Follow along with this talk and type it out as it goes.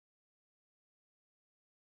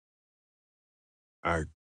I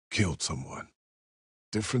killed someone.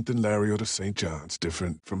 Different than Larry or the St. John's,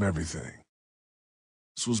 different from everything.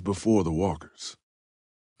 This was before the walkers.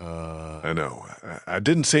 I know. I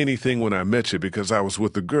didn't say anything when I met you because I was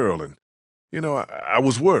with the girl and, I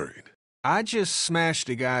was worried. I just smashed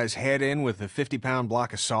a guy's head in with a 50-pound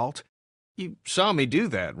block of salt. You saw me do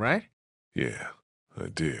that, right? Yeah, I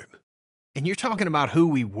did. And you're talking about who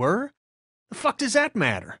we were? The fuck does that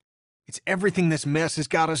matter? It's everything this mess has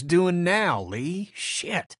got us doing now, Lee.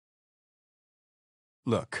 Shit.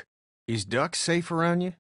 Look, is Duck safe around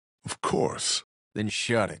you? Of course. Then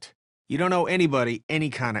shut it. You don't owe anybody any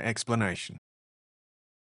kind of explanation.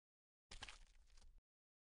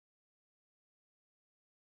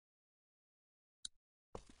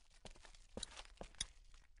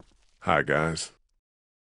 Hi, guys.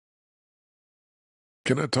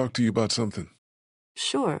 Can I talk to you about something?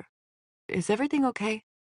 Sure. Is everything okay?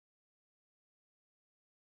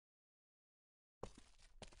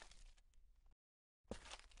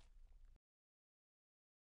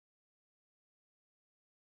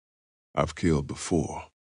 I've killed before.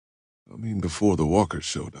 I mean, before the walkers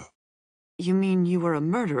showed up. You mean you were a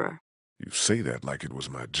murderer? You say that like it was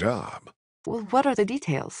my job. Well, what are the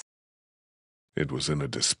details? It was in a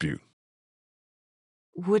dispute.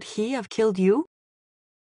 Would he have killed you?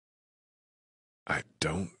 I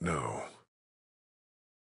don't know.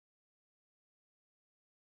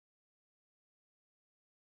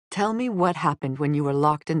 Tell me what happened when you were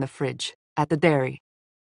locked in the fridge, at the dairy.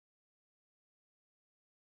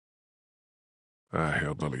 I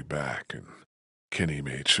held Lily back, and Kenny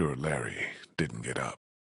made sure Larry didn't get up.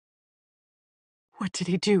 What did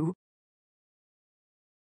he do?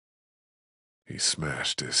 He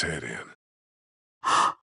smashed his head in.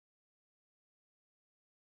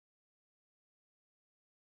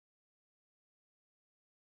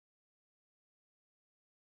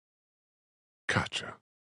 Gotcha.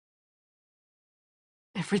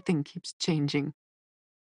 Everything keeps changing.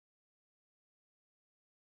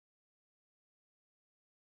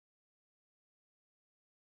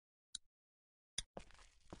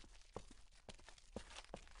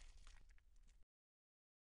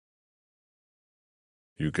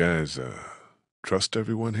 You guys, trust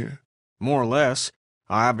everyone here? More or less.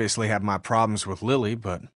 I obviously have my problems with Lily,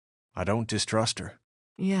 but I don't distrust her.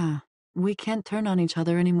 Yeah, we can't turn on each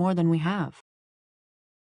other any more than we have.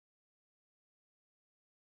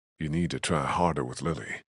 You need to try harder with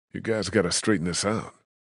Lily. You guys gotta straighten this out.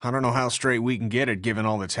 I don't know how straight we can get it given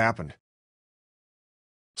all that's happened.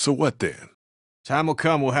 So what then? Time will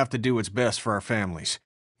come we'll have to do what's best for our families,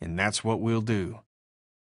 and that's what we'll do.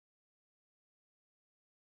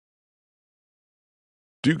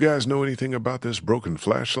 Do you guys know anything about this broken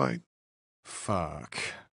flashlight? Fuck.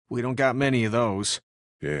 We don't got many of those.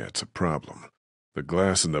 Yeah, it's a problem. The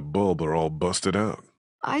glass and the bulb are all busted out.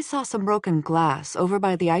 I saw some broken glass over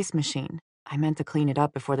by the ice machine. I meant to clean it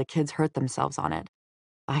up before the kids hurt themselves on it.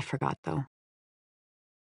 I forgot, though.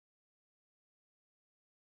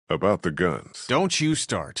 About the guns. Don't you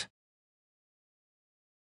start.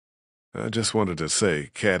 I just wanted to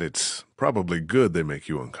say, Kat, it's probably good they make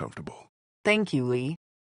you uncomfortable. Thank you, Lee.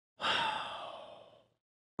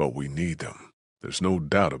 But we need them. There's no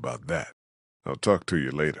doubt about that. I'll talk to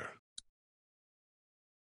you later.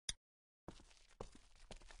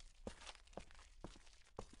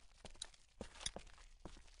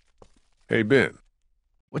 Hey, Ben.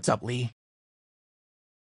 What's up, Lee?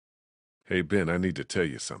 Hey, Ben, I need to tell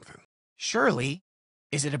you something. Surely.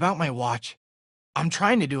 Is it about my watch? I'm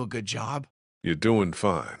trying to do a good job. You're doing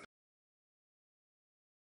fine.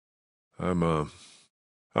 I'm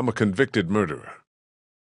a convicted murderer.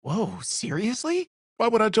 Whoa, seriously? Why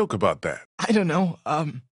would I joke about that? I don't know.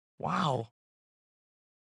 Wow.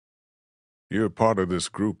 You're part of this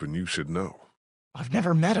group and you should know. I've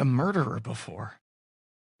never met a murderer before.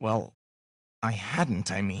 Well, I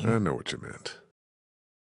hadn't, I mean. I know what you meant.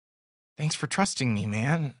 Thanks for trusting me,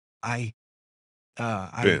 man.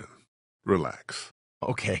 Ben, relax.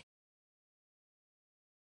 Okay.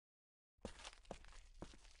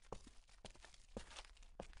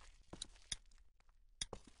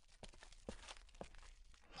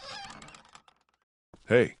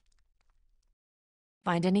 Hey,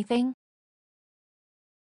 Find anything?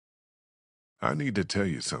 I need to tell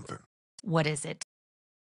you something. What is it?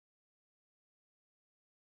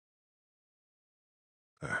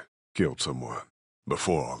 I killed someone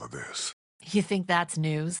before all of this. You think that's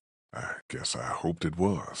news? I guess I hoped it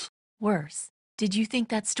was. Worse. Did you think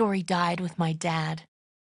that story died with my dad?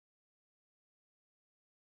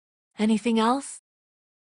 Anything else?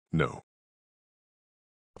 No.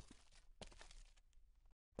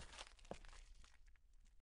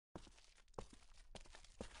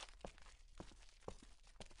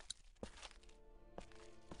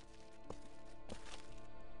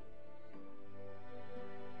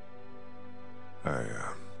 I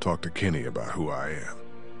talked to Kenny about who I am.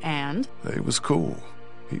 And? He was cool.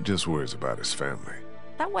 He just worries about his family.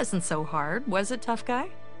 That wasn't so hard, was it, tough guy?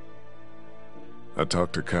 I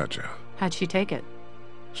talked to Katja. How'd she take it?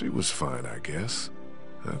 She was fine, I guess.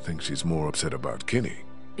 I think she's more upset about Kenny.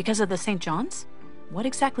 Because of the St. John's? What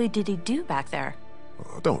exactly did he do back there?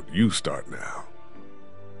 Oh, don't you start now.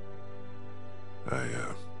 I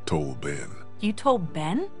told Ben. You told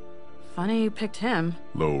Ben? Funny you picked him.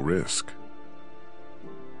 Low risk.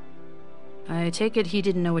 I take it he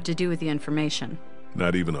didn't know what to do with the information.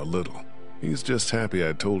 Not even a little. He's just happy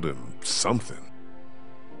I told him something.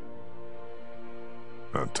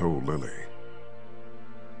 I told Lily.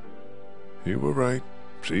 You were right.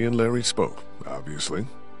 She and Larry spoke, obviously.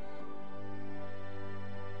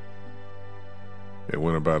 It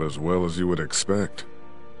went about as well as you would expect.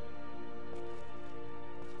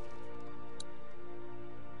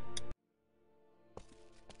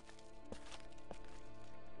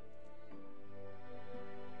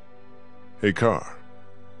 Hey, Carr.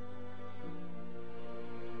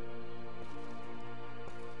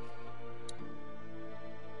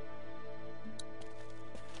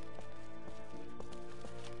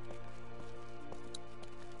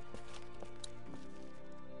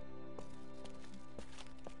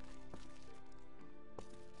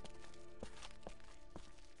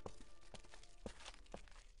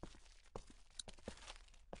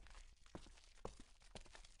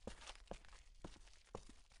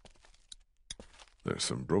 There's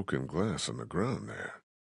some broken glass on the ground there.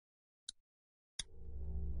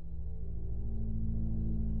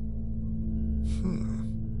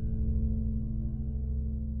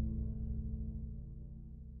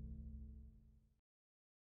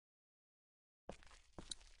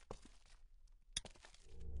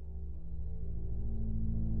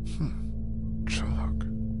 Chalk.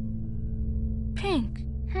 Pink.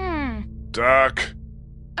 Doc!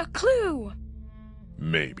 A clue.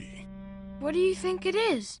 Maybe. What do you think it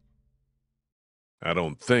is? I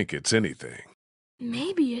don't think it's anything.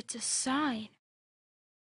 Maybe it's a sign.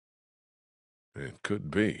 It could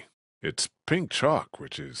be. It's pink chalk,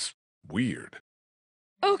 which is weird.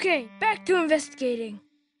 Okay, back to investigating.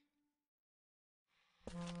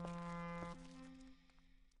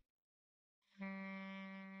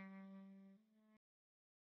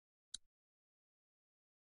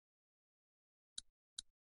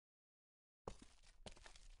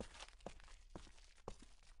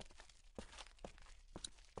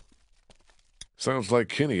 Sounds like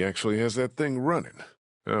Kenny actually has that thing running.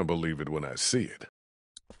 I'll believe it when I see it.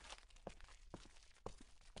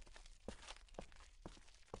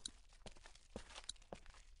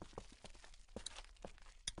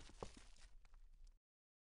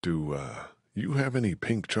 Do, you have any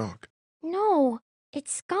pink chalk? No,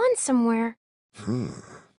 it's gone somewhere. Do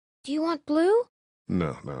you want blue?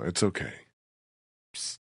 No, it's okay.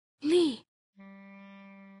 Psst, Lee.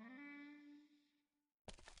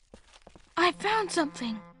 I found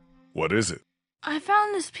something. What is it? I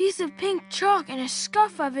found this piece of pink chalk and a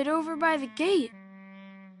scuff of it over by the gate.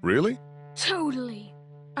 Really? Totally.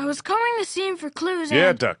 I was coming to see him for clues Yeah,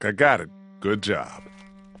 and... Duck, I got it. Good job.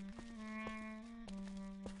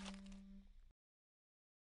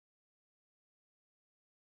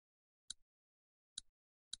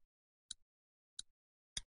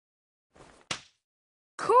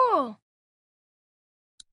 Cool.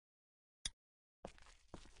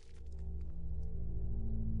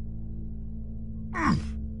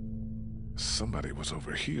 Somebody was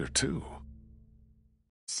over here, too.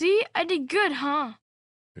 See, I did good, huh?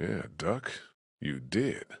 Yeah, Duck, you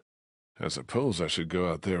did. I suppose I should go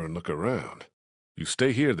out there and look around. You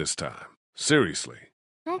stay here this time. Seriously.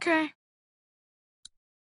 Okay.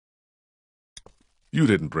 You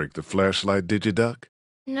didn't break the flashlight, did you, Duck?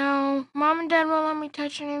 No, Mom and Dad won't let me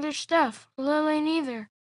touch any of their stuff. Lily neither.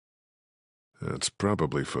 That's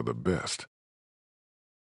probably for the best.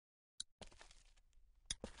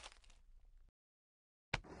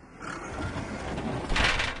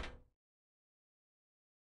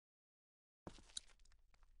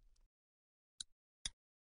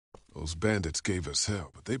 Those bandits gave us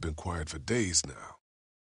hell, but they've been quiet for days now.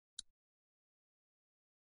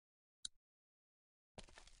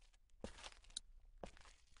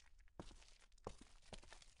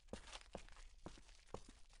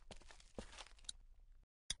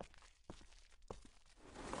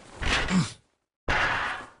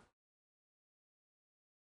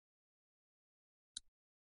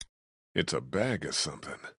 It's a bag or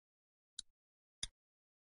something.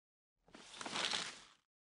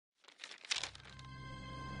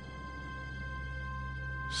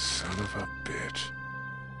 Son of a bitch.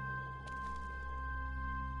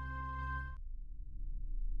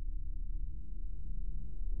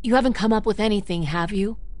 You haven't come up with anything, have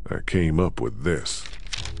you? I came up with this.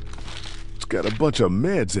 It's got a bunch of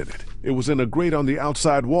meds in it. It was in a grate on the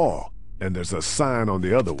outside wall, and there's a sign on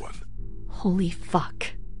the other one. Holy fuck.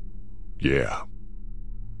 Yeah.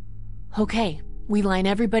 Okay, we line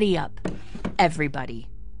everybody up. Everybody.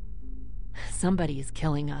 Somebody is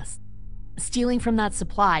killing us. Stealing from that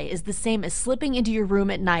supply is the same as slipping into your room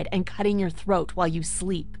at night and cutting your throat while you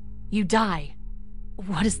sleep. You die.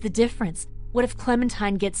 What is the difference? What if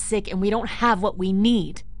Clementine gets sick and we don't have what we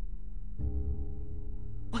need?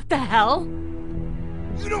 What the hell?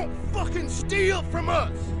 You don't fucking steal from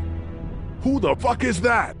us! Who the fuck is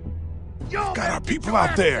that? Y'all Got our get people your out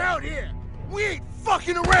asses there. Out here. We ain't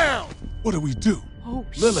fucking around! What do we do? Oh,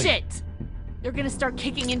 Lily. shit! They're gonna start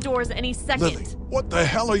kicking in doors any second. Lily, what the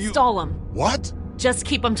hell are you— Stall him. What? Just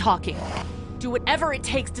keep him talking. Do whatever it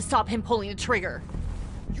takes to stop him pulling the trigger.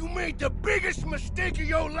 You made the biggest mistake of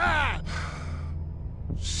your life!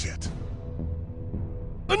 Shit.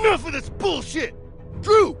 Enough of this bullshit!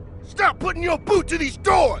 Drew, stop putting your boot to these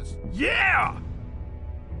doors! Yeah!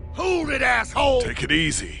 Hold it, asshole! Take it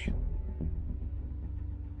easy.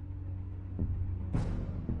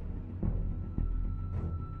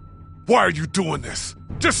 Why are you doing this?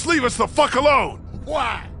 Just leave us the fuck alone!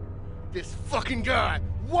 Why? This fucking guy.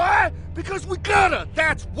 Why? Because we gotta!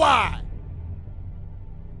 That's why!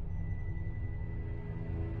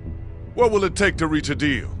 What will it take to reach a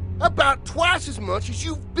deal? About twice as much as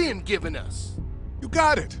you've been giving us. You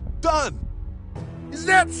got it. Done. Is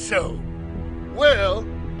that so? Well,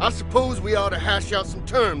 I suppose we ought to hash out some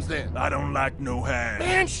terms then. I don't like no hand.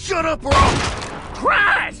 Man, shut up or I'll—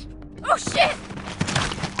 Christ! Oh, shit!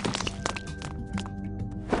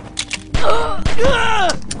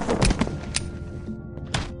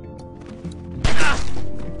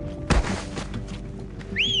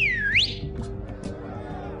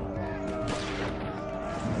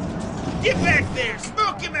 Get back there!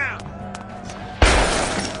 Smoke him out!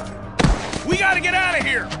 We gotta get out of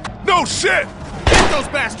here! No shit! Get those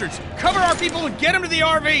bastards! Cover our people and get them to the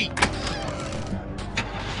RV!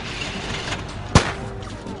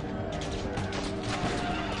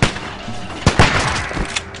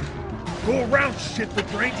 Go around, shit for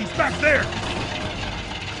brains. He's back there!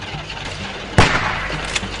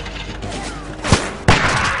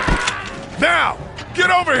 Now!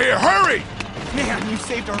 Get over here! Hurry! Man, you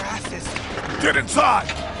saved our asses. Get inside!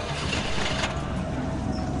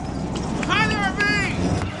 Behind the RV!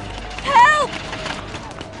 Help!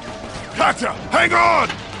 Katya, hang on!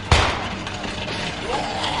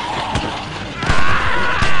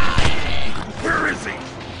 Where is he?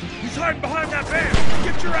 He's hiding behind that van.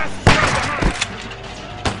 Get your asses around behind.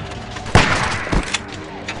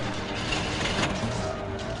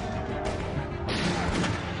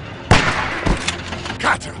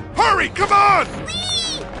 Katya, hurry! Come on!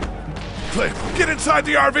 Cliff, get inside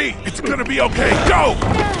the RV! It's gonna be okay! Go!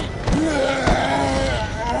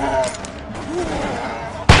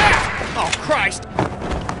 Oh, Christ!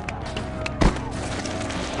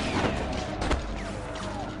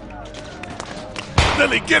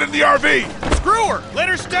 Lily, get in the RV! Screw her! Let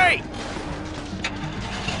her stay!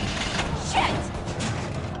 Shit!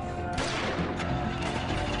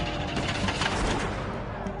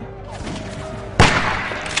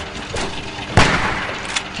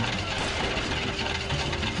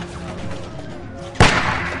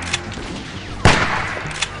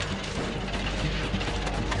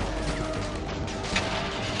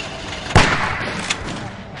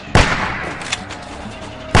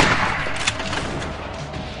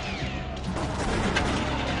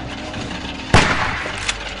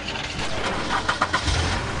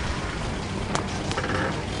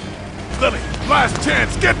 Lily, last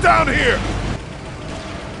chance! Get down here!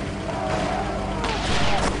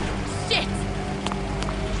 Shit!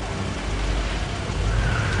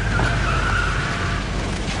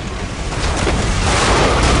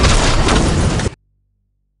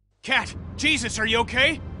 Kat, Jesus, are you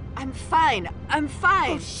okay? I'm fine. I'm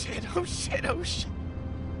fine. Oh shit, oh shit, oh shit.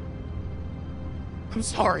 I'm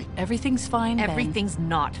sorry. Everything's fine, Ben. Everything's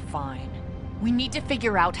not fine. We need to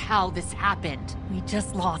figure out how this happened. We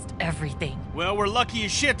just lost everything. Well, we're lucky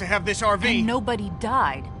as shit to have this RV. And nobody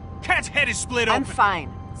died. Kat's head is split I'm open.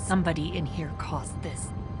 fine. Somebody in here caused this.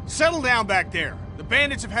 Settle down back there. The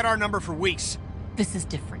bandits have had our number for weeks. This is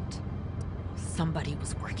different. Somebody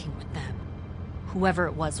was working with them. Whoever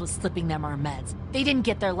it was slipping them our meds. They didn't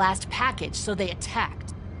get their last package, so they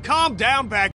attacked. Calm down back